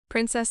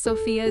Princess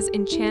Sofia's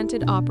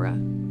Enchanted Opera,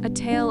 a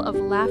tale of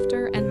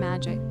laughter and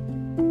magic.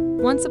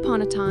 Once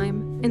upon a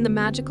time, in the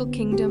magical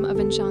kingdom of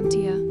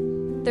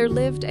Enchantia, there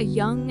lived a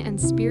young and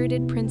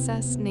spirited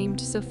princess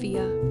named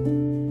Sofia.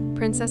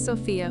 Princess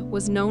Sofia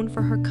was known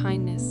for her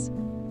kindness,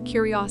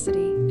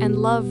 curiosity, and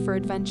love for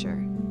adventure.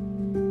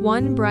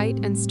 One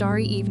bright and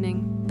starry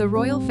evening, the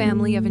royal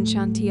family of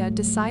Enchantia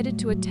decided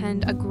to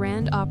attend a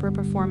grand opera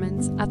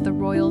performance at the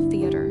Royal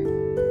Theatre.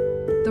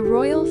 The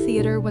Royal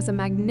Theatre was a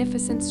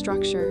magnificent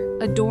structure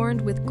adorned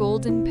with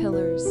golden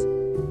pillars,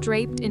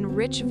 draped in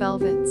rich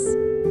velvets,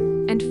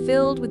 and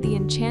filled with the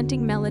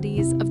enchanting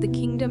melodies of the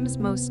kingdom's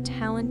most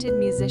talented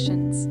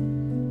musicians.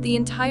 The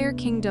entire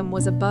kingdom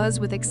was abuzz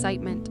with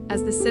excitement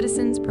as the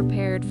citizens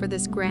prepared for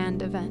this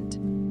grand event.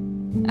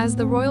 As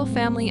the royal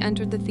family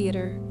entered the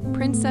theater,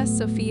 Princess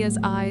Sofia's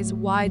eyes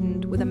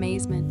widened with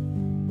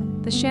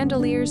amazement. The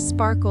chandeliers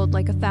sparkled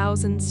like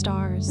 1,000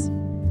 stars,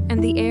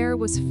 and the air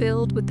was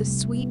filled with the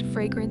sweet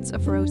fragrance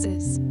of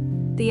roses.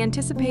 The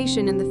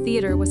anticipation in the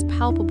theater was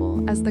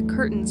palpable as the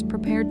curtains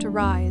prepared to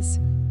rise.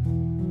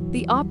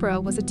 The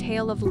opera was a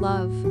tale of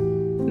love,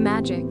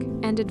 magic,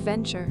 and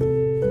adventure,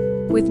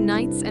 with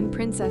knights and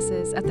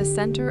princesses at the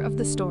center of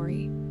the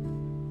story.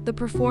 The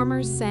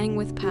performers sang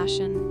with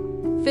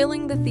passion,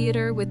 filling the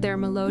theater with their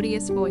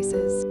melodious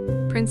voices.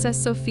 Princess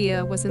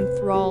Sofia was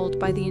enthralled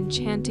by the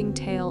enchanting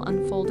tale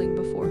unfolding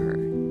before her.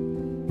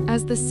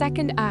 As the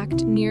second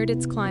act neared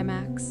its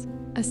climax,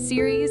 a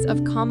series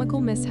of comical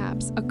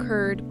mishaps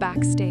occurred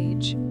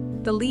backstage.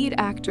 The lead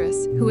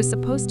actress, who was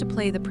supposed to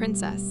play the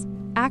princess,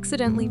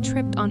 accidentally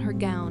tripped on her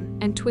gown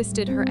and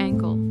twisted her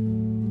ankle.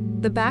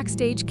 The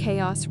backstage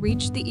chaos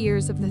reached the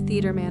ears of the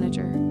theater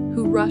manager,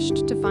 who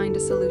rushed to find a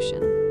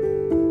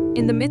solution.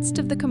 In the midst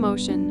of the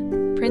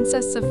commotion,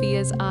 Princess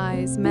Sofia's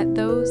eyes met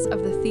those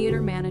of the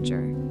theater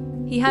manager.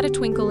 He had a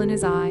twinkle in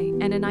his eye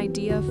and an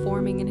idea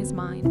forming in his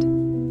mind.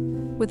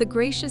 With a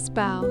gracious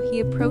bow, he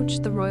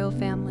approached the royal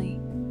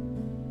family.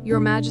 "Your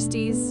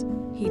Majesties,"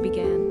 he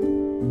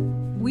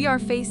began, "we are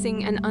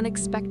facing an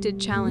unexpected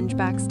challenge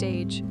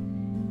backstage,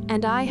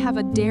 and I have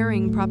a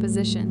daring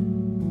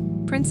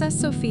proposition." Princess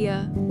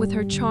Sofia, with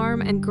her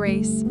charm and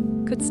grace,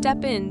 could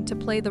step in to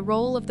play the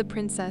role of the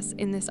princess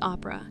in this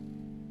opera.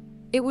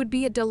 It would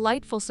be a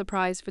delightful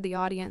surprise for the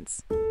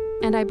audience,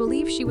 and I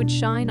believe she would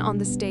shine on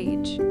the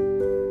stage.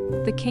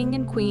 The king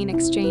and queen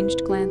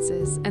exchanged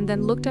glances and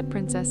then looked at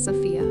Princess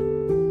Sofia.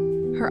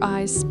 Her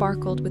eyes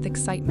sparkled with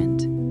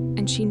excitement,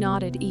 and she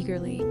nodded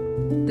eagerly.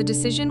 The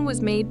decision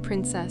was made.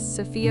 Princess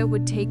Sofia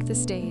would take the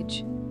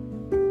stage.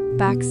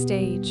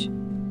 Backstage,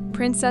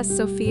 Princess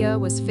Sofia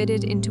was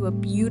fitted into a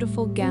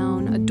beautiful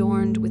gown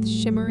adorned with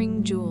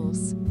shimmering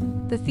jewels.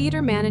 The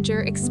theater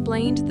manager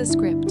explained the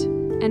script,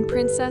 and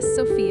Princess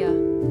Sofia,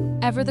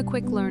 ever the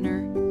quick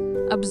learner,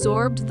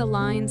 absorbed the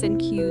lines and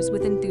cues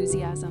with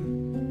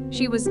enthusiasm.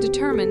 She was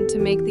determined to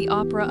make the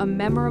opera a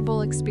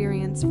memorable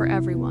experience for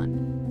everyone.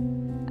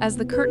 As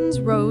the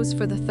curtains rose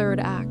for the third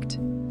act,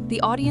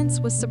 the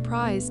audience was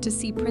surprised to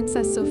see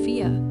Princess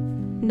Sofia,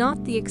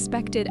 not the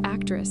expected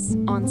actress,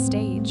 on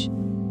stage.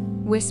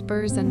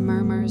 Whispers and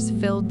murmurs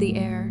filled the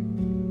air,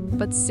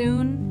 but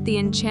soon the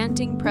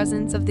enchanting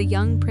presence of the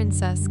young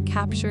princess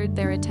captured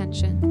their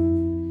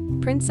attention.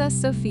 Princess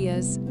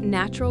Sofia's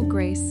natural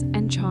grace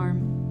and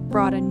charm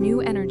brought a new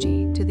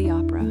energy to the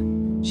opera.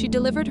 She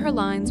delivered her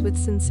lines with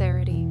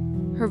sincerity,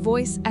 her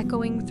voice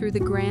echoing through the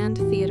grand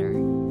theater.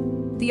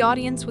 The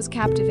audience was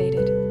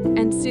captivated,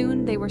 and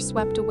soon they were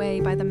swept away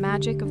by the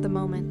magic of the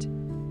moment.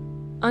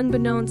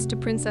 Unbeknownst to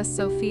Princess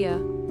Sofia,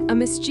 a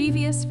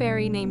mischievous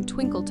fairy named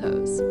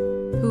Twinkletoes,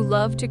 who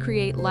loved to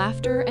create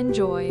laughter and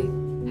joy,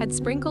 had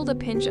sprinkled a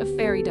pinch of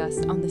fairy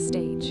dust on the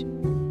stage.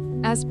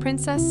 As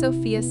Princess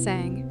Sofia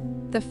sang,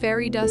 the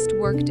fairy dust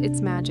worked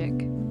its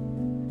magic,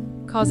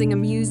 causing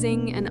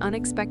amusing and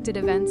unexpected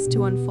events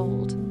to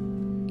unfold.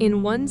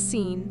 In one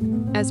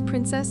scene, as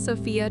Princess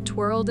Sofia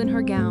twirled in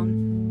her gown,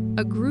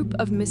 a group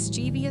of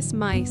mischievous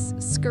mice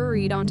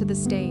scurried onto the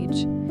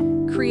stage,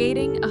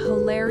 creating a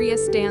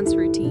hilarious dance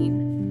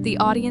routine. The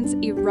audience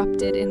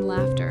erupted in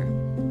laughter,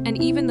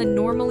 and even the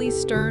normally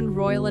stern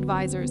royal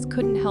advisors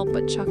couldn't help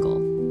but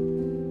chuckle.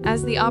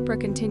 As the opera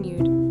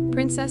continued,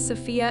 Princess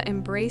Sofia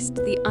embraced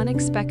the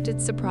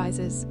unexpected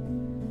surprises,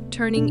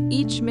 turning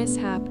each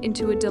mishap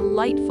into a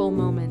delightful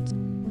moment.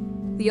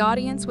 The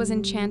audience was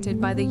enchanted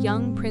by the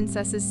young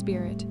princess's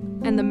spirit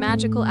and the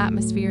magical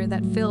atmosphere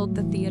that filled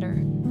the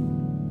theater.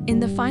 In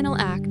the final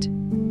act,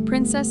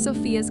 Princess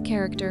Sofia's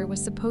character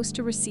was supposed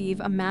to receive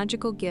a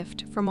magical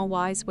gift from a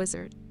wise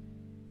wizard.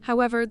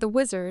 However, the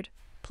wizard,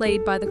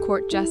 played by the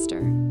court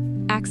jester,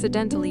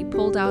 accidentally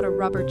pulled out a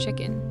rubber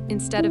chicken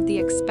instead of the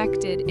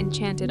expected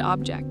enchanted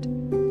object.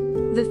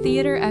 The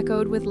theater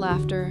echoed with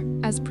laughter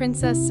as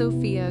Princess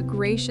Sofia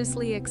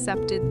graciously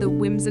accepted the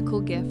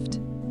whimsical gift,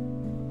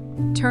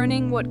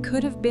 turning what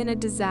could have been a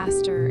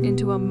disaster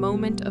into a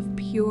moment of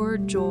pure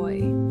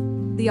joy.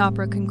 The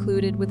opera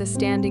concluded with a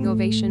standing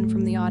ovation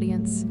from the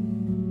audience.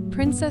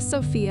 Princess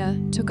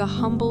Sofia took a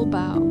humble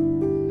bow,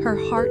 her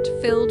heart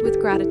filled with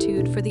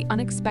gratitude for the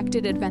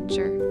unexpected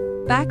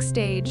adventure.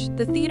 Backstage,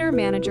 the theater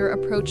manager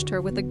approached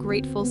her with a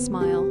grateful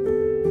smile.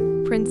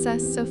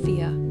 "Princess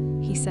Sofia,"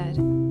 he said,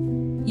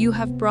 "you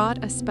have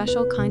brought a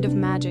special kind of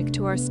magic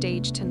to our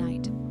stage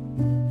tonight.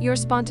 Your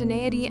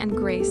spontaneity and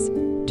grace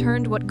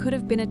turned what could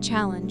have been a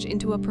challenge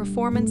into a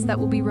performance that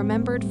will be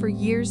remembered for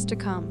years to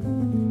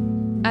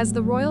come." As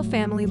the royal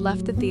family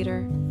left the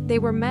theater, they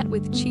were met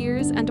with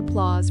cheers and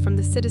applause from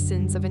the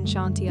citizens of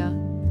Enchantia.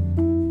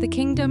 The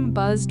kingdom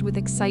buzzed with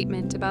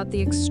excitement about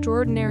the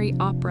extraordinary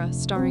opera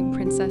starring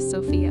Princess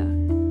Sofia.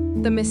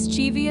 The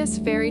mischievous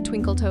fairy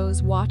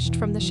Twinkletoes watched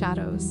from the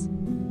shadows,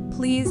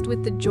 pleased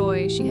with the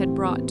joy she had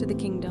brought to the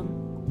kingdom.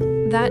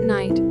 That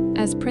night,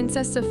 as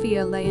Princess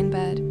Sofia lay in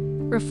bed,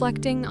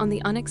 reflecting on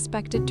the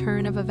unexpected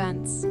turn of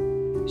events,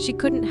 she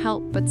couldn't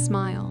help but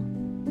smile.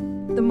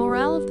 The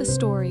morale of the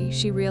story,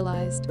 she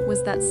realized,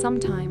 was that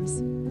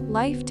sometimes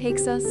life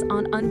takes us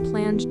on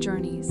unplanned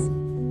journeys,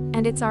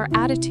 and it's our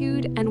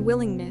attitude and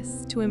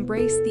willingness to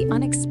embrace the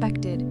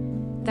unexpected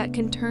that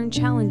can turn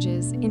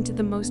challenges into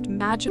the most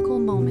magical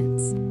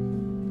moments.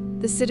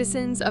 The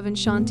citizens of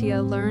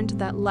Enchantia learned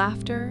that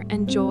laughter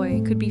and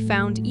joy could be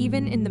found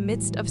even in the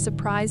midst of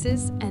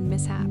surprises and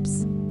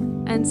mishaps.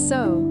 And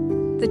so,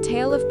 the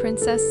tale of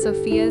Princess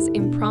Sofia's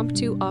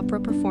impromptu opera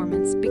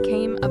performance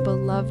became a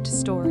beloved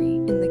story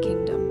in the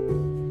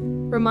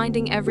kingdom,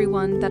 reminding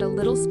everyone that a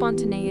little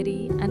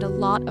spontaneity and a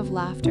lot of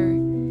laughter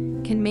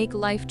can make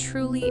life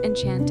truly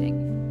enchanting.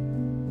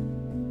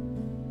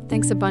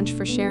 Thanks a bunch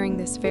for sharing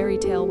this fairy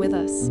tale with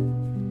us.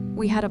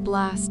 We had a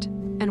blast,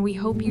 and we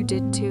hope you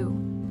did too.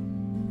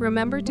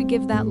 Remember to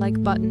give that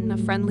like button a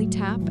friendly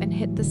tap and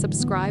hit the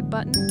subscribe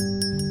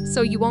button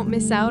so you won't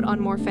miss out on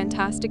more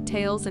fantastic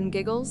tales and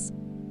giggles.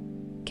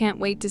 Can't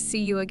wait to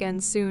see you again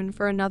soon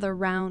for another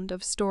round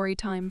of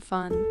storytime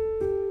fun.